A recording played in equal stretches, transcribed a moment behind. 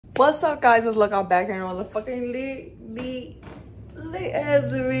What's up, guys? It's Look, I'm back here in a motherfucking lit ass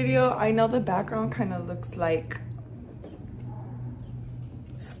video. I know the background kind of looks like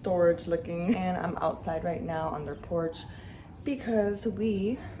storage looking, and I'm outside right now on their porch because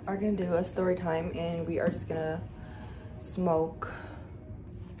we are gonna do a story time and we are just gonna smoke.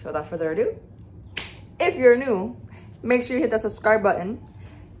 So without further ado, if you're new, make sure you hit that subscribe button,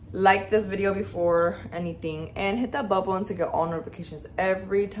 like this video before anything, and hit that bell button to get all notifications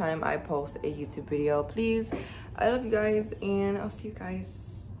every time I post a YouTube video. Please, I love you guys, and I'll see you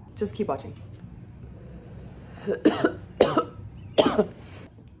guys. Just keep watching.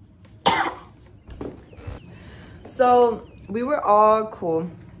 So we were all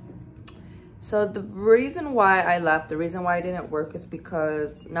cool. So the reason why I left, the reason why it didn't work is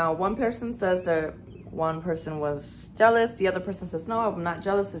because now one person says that one person was jealous, the other person says no, I'm not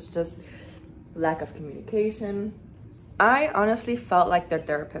jealous, it's just lack of communication. I honestly felt like their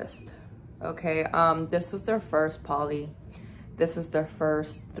therapist. Okay, this was their first poly, this was their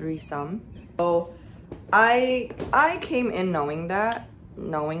first threesome. So I came in knowing that,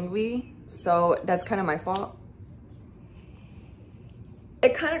 knowingly, so that's kind of my fault.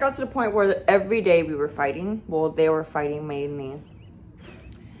 It kind of got to the point where every day we were fighting. Well, they were fighting mainly.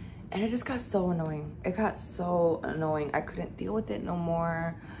 And it just got so annoying. It got so annoying. I couldn't deal with it no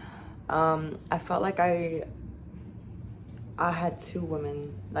more. I felt like I had two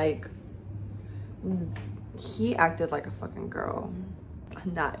women. Like, he acted like a fucking girl.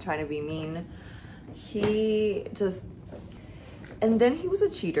 I'm not trying to be mean. He just, and then he was a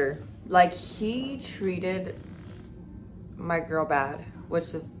cheater. Like, he treated my girl bad,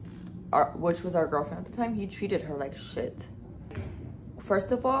 which was our girlfriend at the time. He treated her like shit.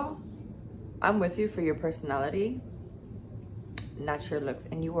 First of all, I'm with you for your personality, not your looks,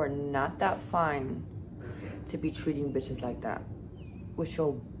 and you are not that fine to be treating bitches like that with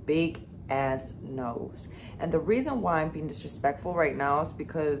your big ass nose. And the reason why I'm being disrespectful right now is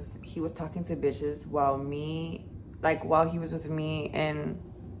because he was talking to bitches while he was with me and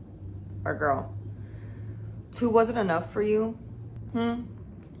our girl. 2 wasn't enough for you?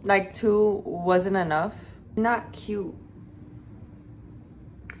 Like 2 wasn't enough? Not cute.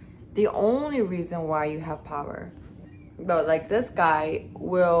 The only reason why you have power, but like, this guy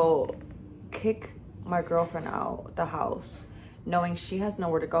will kick my girlfriend out the house knowing she has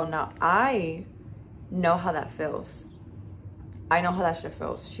nowhere to go. Now I know how that feels. I know how that shit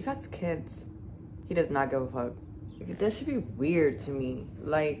feels. She got kids. He does not give a fuck. That should be weird to me.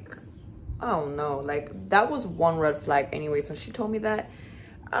 Like, I don't know, like, that was one red flag anyways. When she told me that,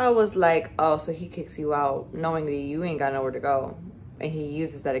 I was like, oh, so he kicks you out knowing that you ain't got nowhere to go, and he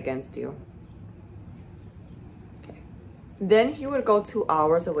uses that against you. Okay. Then he would go 2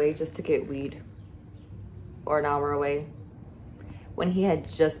 hours away just to get weed, or an hour away, when he had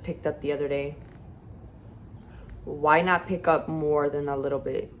just picked up the other day. Why not pick up more than a little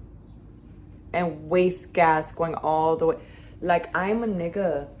bit and waste gas going all the way? Like, I'm a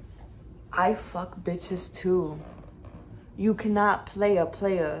nigga. I fuck bitches too. You cannot play a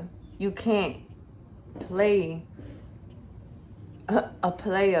player. You can't play a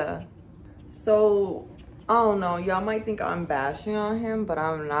player. So, I don't know. Y'all might think I'm bashing on him, but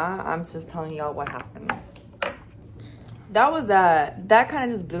I'm not. I'm just telling y'all what happened. That was that. That kind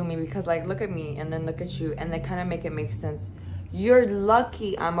of just blew me because, like, look at me and then look at you, and they kind of make it make sense. You're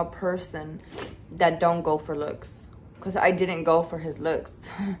lucky I'm a person that don't go for looks, because I didn't go for his looks.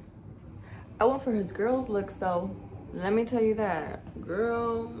 I went for his girl's looks though. Let me tell you that.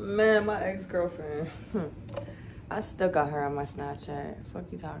 Girl, man, my ex-girlfriend. I still got her on my Snapchat.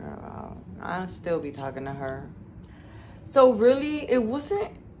 Fuck you talking about? I'll still be talking to her. So really, it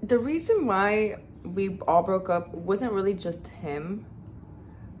wasn't, the reason why we all broke up wasn't really just him,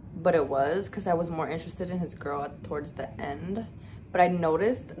 but it was because I was more interested in his girl towards the end. But I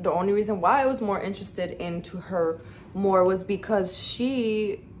noticed the only reason why I was more interested into her more was because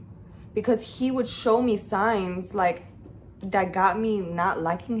he would show me signs like that got me not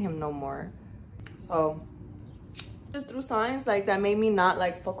liking him no more. So just through signs like that made me not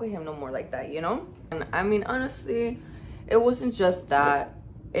like fuck with him no more like that, you know? And I mean, honestly, it wasn't just that,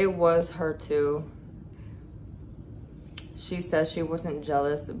 it was her too. She says she wasn't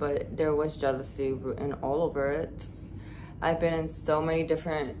jealous, but there was jealousy written all over it. I've been in so many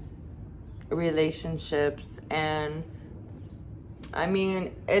different relationships, and I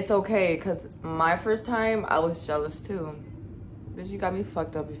mean, it's okay, because my first time, I was jealous too. Bitch, you got me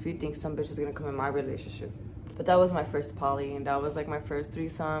fucked up if you think some bitch is gonna come in my relationship. But that was my first poly, and that was like my first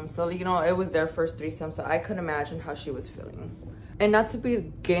threesome. So, you know, it was their first threesome, so I could imagine how she was feeling. And not to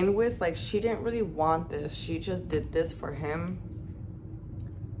begin with, like, she didn't really want this. She just did this for him.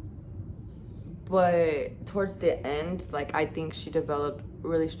 But towards the end, like, I think she developed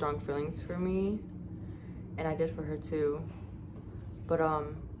really strong feelings for me, and I did for her too. But I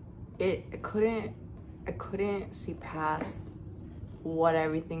couldn't see past what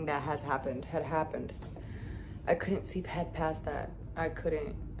everything that had happened. I couldn't see past that. I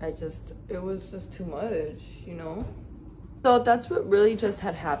couldn't. It was just too much, you know? So that's what really just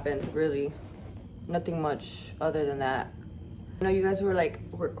had happened, really. Nothing much other than that. I know you guys were like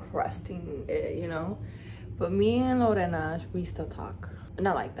requesting it, you know? But me and Lorena, we still talk.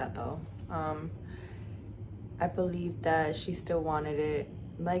 Not like that though. I believe that she still wanted it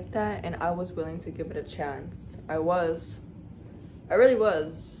like that, and I was willing to give it a chance. I really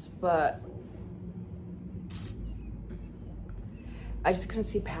was, but I just couldn't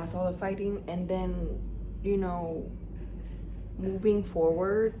see past all the fighting. And then, you know, moving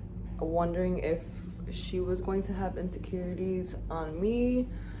forward, wondering if she was going to have insecurities on me,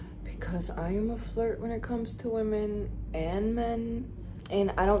 because I am a flirt when it comes to women and men,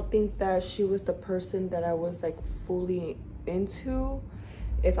 and I don't think that she was the person that I was like fully into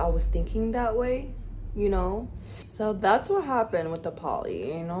if I was thinking that way, you know? So that's what happened with the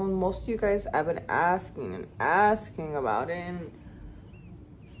poly, you know? Most of you guys have been asking and asking about it, and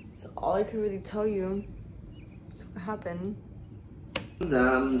that's all I can really tell you. That's what happened. It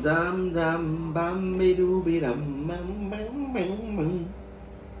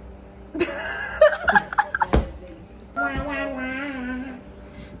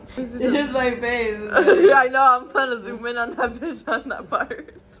is my face. Yeah, I know. I'm trying to zoom in on that bitch on that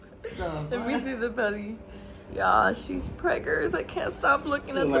part. Let me see the belly. Yeah, she's preggers. I can't stop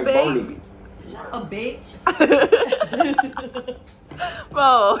looking at the baby. Shut up, bitch.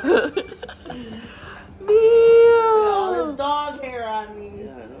 Bro. All this dog hair on me.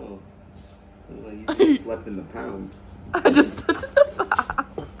 Yeah, I know. Like you just slept in the pound. I just touched the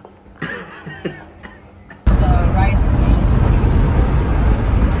pound. The rice.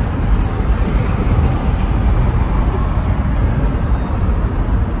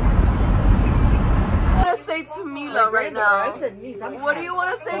 To Mila right now. I said, niece, what do you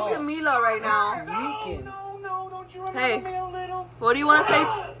want to say to Mila right now? No, don't you hey, me a little? What do you want to say?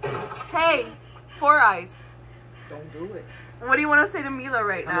 Hey, Four Eyes. Don't do it. What do you want to say to Mila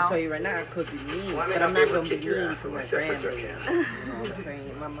right now? I'm gonna tell you right now, I could be mean, but I'm not gonna be mean to my grandbaby. You know what I'm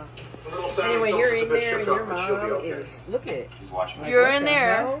saying, mama? Anyway, you're in there and your mom is, look at it. You're in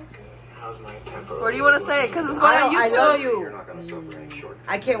there. What do you want to say? Because it's going on YouTube. I know you.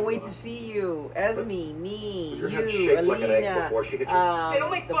 I can't wait to see you. Esme, me, you, Alina,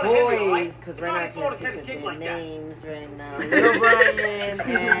 the boys, because we're not going to think of their names right now. Little Brian,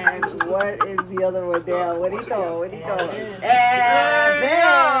 and what is the other one there? What do you know? And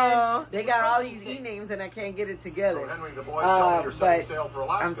then they got all these E-names and I can't get it together. But I'm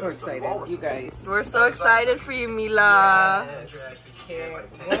so excited, you guys. We're so excited for you, Mila.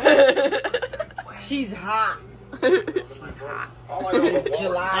 She's hot. It's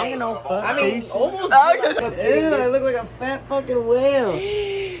July. I mean, almost. Ew, I look like a fat fucking whale.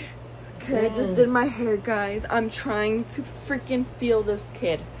 Okay, I just did my hair, guys. I'm trying to freaking feel this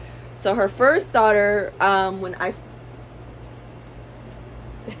kid. So her first daughter, when I...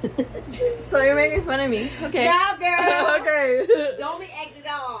 So you're making fun of me. Okay. Now, girl. Okay. Don't be acting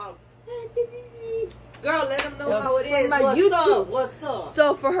off. Girl, let them know how it is. What's up?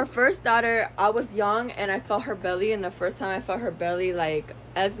 So for her first daughter, I was young and I felt her belly, and the first time I felt her belly, like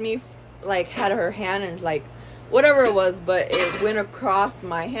Esme like had her hand and like whatever it was, but it went across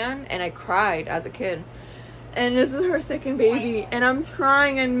my hand and I cried as a kid. And this is her second baby, and I'm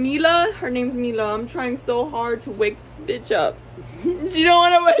trying, and Mila, her name's Mila, I'm trying so hard to wake this bitch up. She don't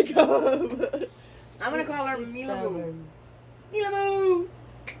want to wake up. I'm gonna call her Mila Moo. Mila Moo.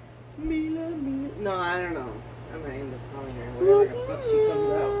 Mila. No, I don't know. I'm gonna end up calling her whatever the fuck she comes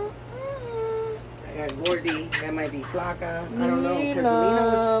out. I got Gordy. That might be Flocka. I don't know, because Lena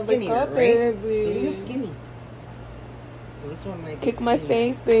was skinnier, right? Lena's skinny. So this one might be Kick my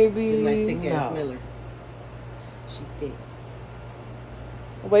face, baby. With my thick ass Miller. She thick.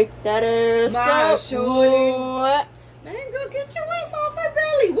 Wake that ass Bye, up. shorty. What? Man, girl, get your ass off her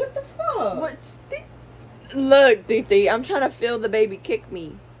belly. What the fuck? What? Look, Titi, I'm trying to feel the baby kick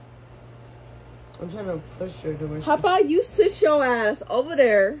me. I'm trying to push her to where How about you sit your ass over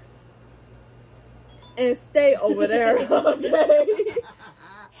there and stay over there, okay?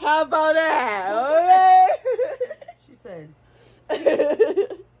 How about that, okay? She said.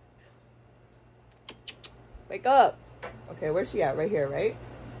 Wake up. Okay, where's she at? Right here, right?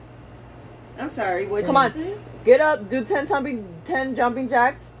 I'm sorry, what Come you on. say? Get up, do 10 jumping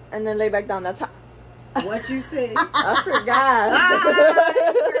jacks, and then lay back down. That's how. What you say? I forgot. I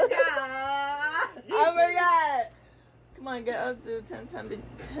forgot. on, get up to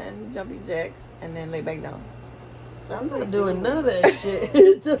 10 jumping jacks and then lay back down. I'm not doing none of that shit.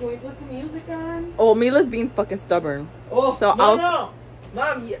 Can we put some music on? Oh, Mila's being fucking stubborn. Oh, so no, no.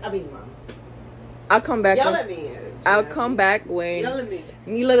 Mom, Mom. I'll come back. Yell at me. I'll come back when Yell at me.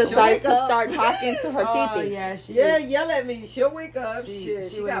 Mila decides to start talking to her titi. Yeah, yell at me. She'll wake up.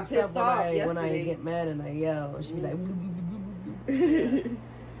 She got pissed off yesterday. When I get mad and I yell, and she be like,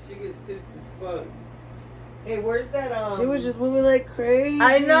 she gets pissed as fuck. Hey, where's that? She was just moving like crazy.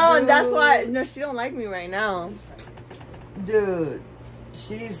 I know, dude. and that's why. No, she don't like me right now. Dude,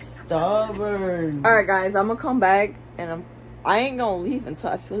 she's stubborn. All right, guys, I'm gonna come back, and I ain't gonna leave until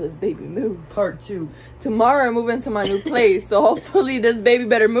I feel this baby move. Part 2. Tomorrow I move into my new place, so hopefully this baby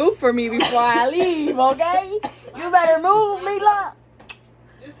better move for me before I leave, okay? You better move, Mila.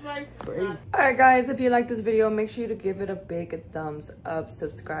 Alright guys, if you like this video, make sure to give it a big thumbs up,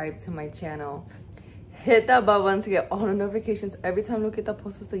 subscribe to my channel, hit that bell button to get all the notifications every time Loquita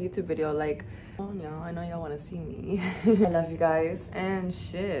posts a YouTube video. Like, oh y'all, I know y'all want to see me. I love you guys, and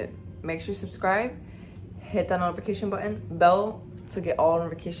shit, make sure you subscribe, hit that notification bell to get all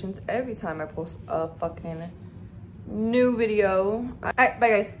notifications every time I post a fucking new video. Alright, bye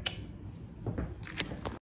guys.